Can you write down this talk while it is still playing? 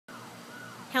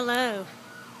Hello.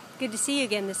 Good to see you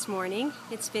again this morning.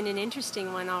 It's been an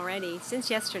interesting one already. Since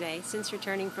yesterday, since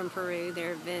returning from Peru, there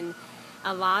have been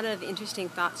a lot of interesting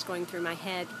thoughts going through my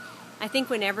head. I think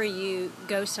whenever you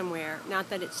go somewhere, not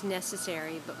that it's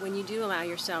necessary, but when you do allow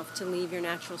yourself to leave your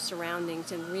natural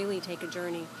surroundings and really take a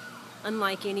journey,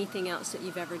 unlike anything else that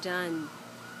you've ever done,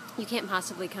 you can't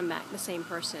possibly come back the same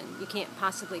person. You can't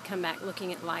possibly come back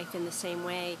looking at life in the same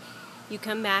way. You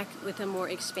come back with a more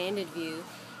expanded view.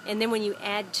 And then when you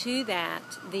add to that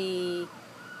the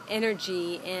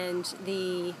energy and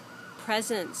the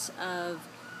presence of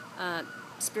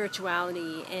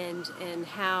spirituality and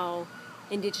how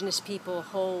indigenous people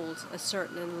hold a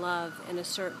certain love and a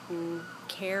certain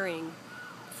caring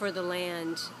for the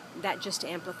land, that just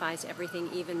amplifies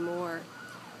everything even more.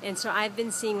 And so I've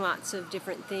been seeing lots of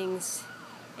different things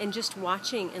and just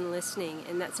watching and listening,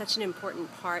 and that's such an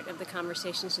important part of the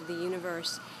conversations of the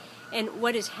universe. And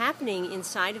what is happening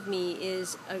inside of me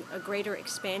is a greater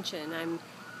expansion. I'm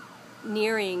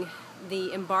nearing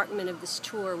the embarkment of this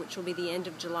tour, which will be the end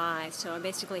of July. So I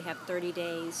basically have 30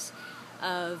 days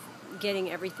of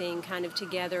getting everything kind of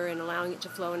together and allowing it to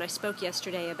flow. And I spoke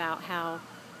yesterday about how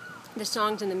the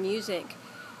songs and the music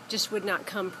just would not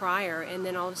come prior, and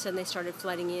then all of a sudden they started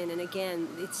flooding in. And again,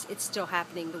 it's still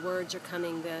happening. The words are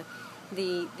coming, the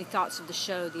thoughts of the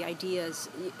show, the ideas,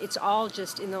 it's all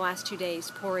just in the last 2 days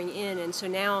pouring in. And so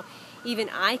now even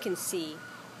I can see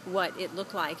what it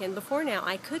looked like. And before now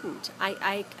I couldn't.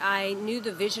 I knew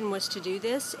the vision was to do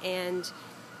this, and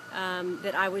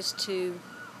that I was to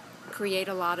create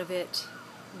a lot of it,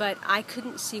 but I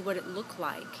couldn't see what it looked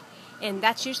like. And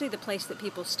that's usually the place that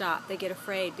people stop. They get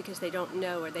afraid because they don't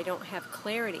know or they don't have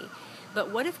clarity. But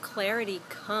what if clarity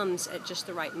comes at just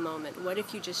the right moment? What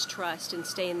if you just trust and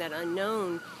stay in that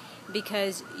unknown?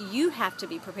 Because you have to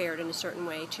be prepared in a certain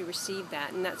way to receive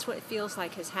that. And that's what it feels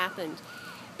like has happened.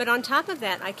 But on top of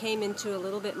that, I came into a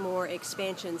little bit more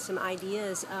expansion, some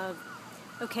ideas of,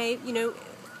 okay,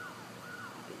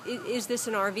 is this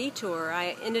an RV tour?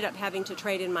 I ended up having to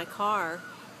trade in my car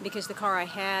because the car I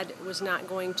had was not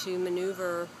going to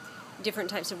maneuver different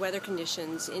types of weather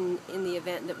conditions in the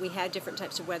event that we had different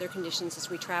types of weather conditions as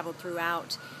we traveled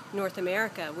throughout North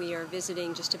America. We are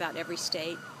visiting just about every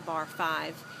state, bar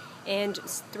 5, and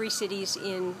 3 cities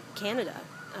in Canada,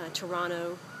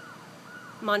 Toronto,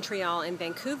 Montreal, and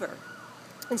Vancouver.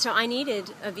 And so I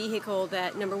needed a vehicle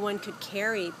that, number one, could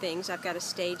carry things. I've got a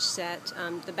stage set.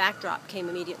 The backdrop came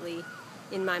immediately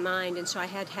in my mind, and so I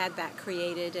had that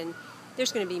created, and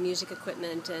there's going to be music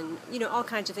equipment and, all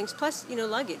kinds of things, plus,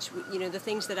 luggage, the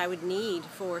things that I would need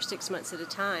for 6 months at a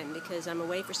time, because I'm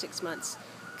away for 6 months,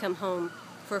 come home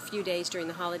for a few days during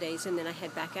the holidays, and then I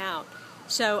head back out.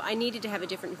 So I needed to have a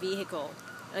different vehicle,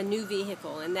 a new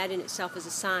vehicle, and that in itself is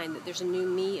a sign that there's a new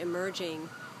me emerging,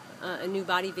 a new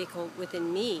body vehicle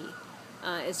within me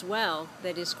as well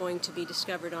that is going to be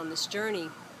discovered on this journey.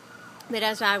 But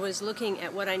as I was looking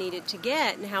at what I needed to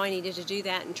get and how I needed to do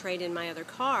that and trade in my other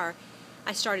car,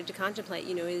 I started to contemplate,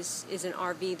 is an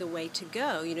RV the way to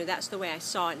go? That's the way I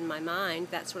saw it in my mind.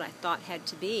 That's what I thought had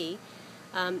to be.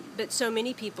 But so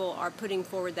many people are putting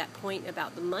forward that point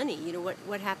about the money.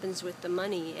 What happens with the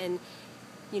money? And,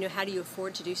 how do you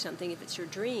afford to do something if it's your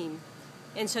dream?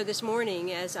 And so this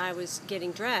morning, as I was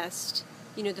getting dressed,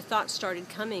 the thoughts started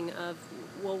coming of,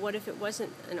 well, what if it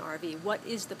wasn't an RV? What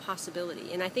is the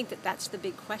possibility? And I think that that's the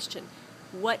big question.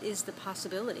 What is the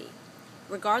possibility?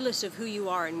 Regardless of who you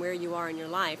are and where you are in your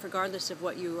life, regardless of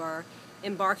what you are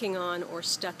embarking on or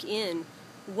stuck in,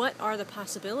 what are the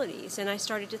possibilities? And I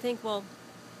started to think, well,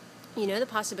 the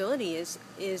possibility is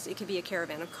it could be a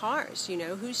caravan of cars.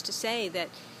 Who's to say that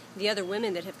the other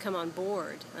women that have come on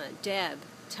board, Deb,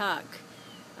 Tuck,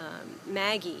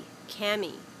 Maggie,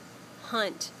 Cammie,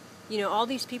 Hunt, all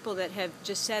these people that have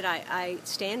just said, I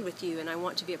stand with you and I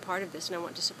want to be a part of this and I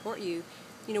want to support you.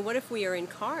 What if we are in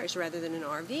cars rather than an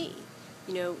RV?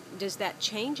 Does that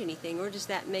change anything, or does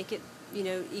that make it,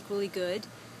 equally good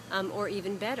or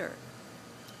even better?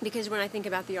 Because when I think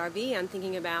about the RV, I'm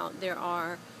thinking about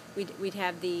we'd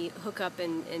have the hookup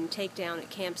and takedown at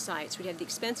campsites. We'd have the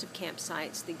expensive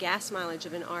campsites, the gas mileage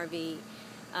of an RV,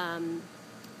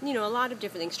 a lot of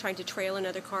different things, trying to trail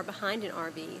another car behind an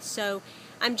RV. So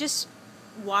I'm just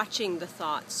watching the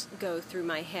thoughts go through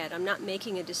my head. I'm not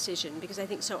making a decision, because I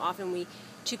think so often we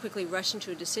too quickly rush into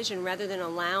a decision rather than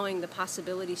allowing the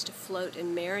possibilities to float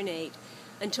and marinate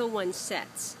until one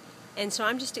sets. And so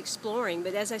I'm just exploring.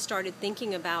 But as I started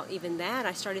thinking about even that,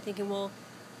 I started thinking, well,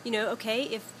 okay,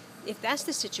 if that's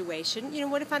the situation,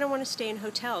 what if I don't want to stay in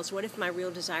hotels? What if my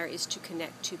real desire is to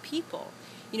connect to people?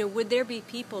 Would there be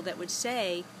people that would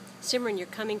say, Simran, you're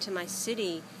coming to my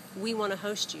city, we want to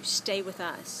host you, stay with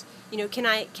us. Can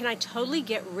I totally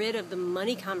get rid of the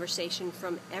money conversation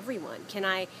from everyone? Can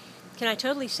I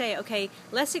totally say, okay,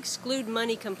 let's exclude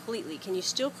money completely? Can you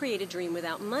still create a dream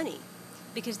without money?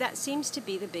 Because that seems to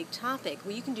be the big topic.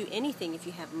 Well, you can do anything if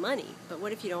you have money, but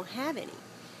what if you don't have any?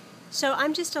 So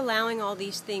I'm just allowing all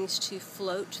these things to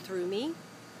float through me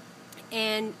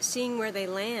and seeing where they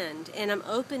land, and I'm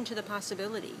open to the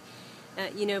possibility.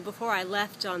 Before I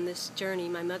left on this journey,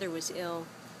 my mother was ill,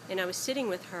 and I was sitting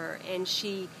with her, and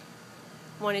she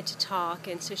wanted to talk,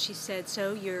 and so she said,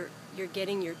 so you're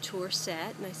getting your tour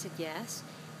set? And I said, yes.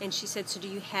 And she said, so do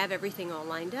you have everything all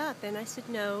lined up? And I said,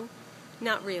 no,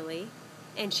 not really.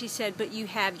 And she said, but you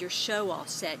have your show all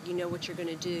set, you know what you're going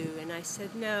to do? And I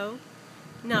said, no,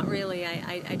 not really,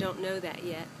 I don't know that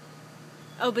yet.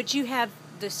 Oh, but you have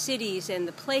the cities and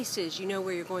the places, you know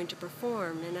where you're going to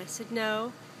perform? And I said,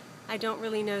 no, I don't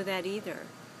really know that either.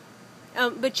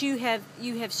 But you have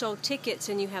sold tickets,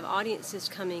 and you have audiences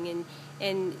coming,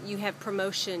 and you have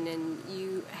promotion, and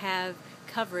you have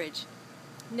coverage.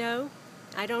 No,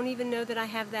 I don't even know that I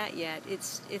have that yet.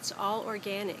 It's all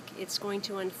organic. It's going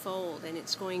to unfold, and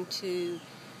it's going to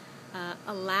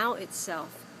allow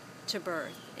itself to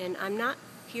birth. And I'm not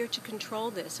here to control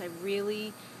this. I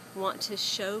really want to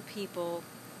show people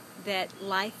that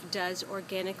life does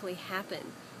organically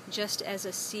happen, just as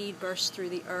a seed bursts through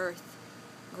the earth,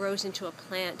 grows into a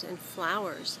plant and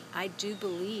flowers. I do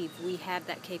believe we have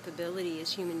that capability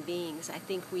as human beings. I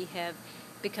think we have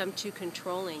become too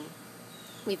controlling.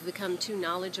 We've become too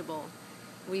knowledgeable.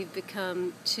 We've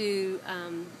become too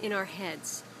in our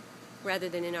heads rather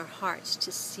than in our hearts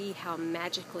to see how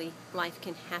magically life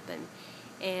can happen.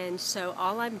 And so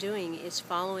all I'm doing is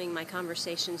following my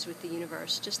conversations with the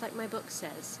universe, just like my book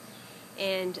says.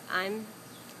 And I'm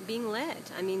being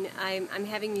led. I mean, I'm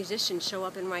having musicians show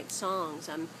up and write songs.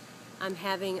 I'm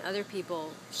having other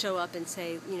people show up and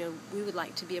say, we would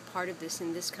like to be a part of this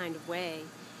in this kind of way.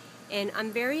 And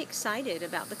I'm very excited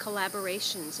about the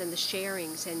collaborations and the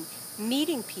sharings and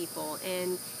meeting people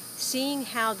and seeing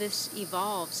how this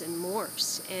evolves and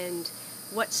morphs, and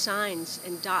what signs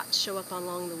and dots show up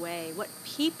along the way, what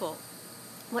people,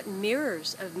 what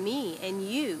mirrors of me and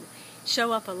you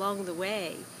show up along the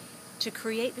way to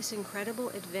create this incredible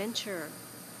adventure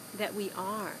that we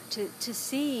are, to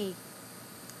see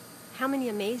how many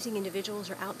amazing individuals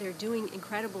are out there doing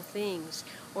incredible things,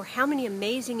 or how many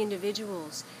amazing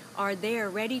individuals are there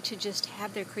ready to just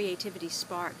have their creativity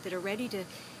spark, that are ready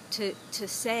to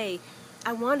say,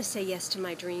 I want to say yes to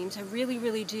my dreams, I really,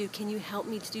 really do, can you help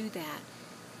me to do that?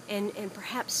 And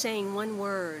perhaps saying one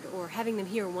word, or having them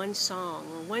hear one song,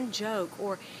 or one joke,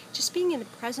 or just being in the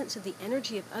presence of the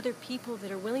energy of other people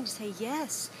that are willing to say,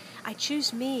 yes, I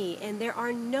choose me, and there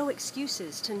are no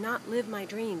excuses to not live my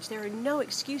dreams. There are no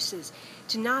excuses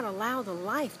to not allow the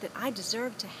life that I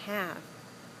deserve to have.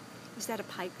 Is that a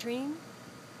pipe dream?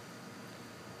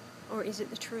 Or is it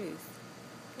the truth?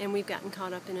 And we've gotten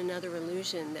caught up in another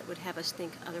illusion that would have us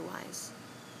think otherwise.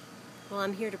 Well,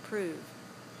 I'm here to prove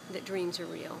that dreams are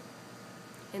real,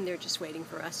 and they're just waiting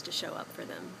for us to show up for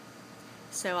them.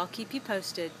 So I'll keep you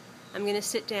posted. I'm going to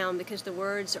sit down because the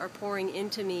words are pouring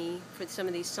into me for some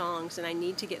of these songs, and I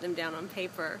need to get them down on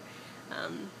paper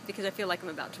because I feel like I'm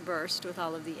about to burst with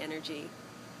all of the energy.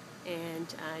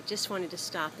 And I just wanted to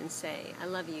stop and say, I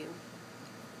love you.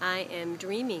 I am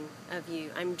dreaming of you.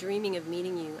 I'm dreaming of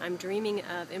meeting you. I'm dreaming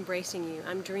of embracing you.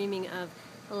 I'm dreaming of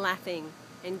laughing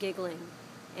and giggling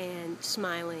and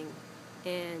smiling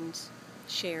and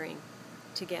sharing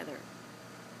together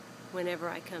whenever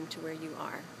I come to where you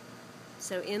are.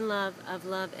 So in love, of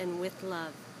love, and with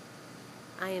love,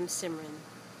 I am Simran.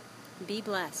 Be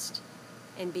blessed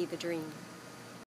and be the dream.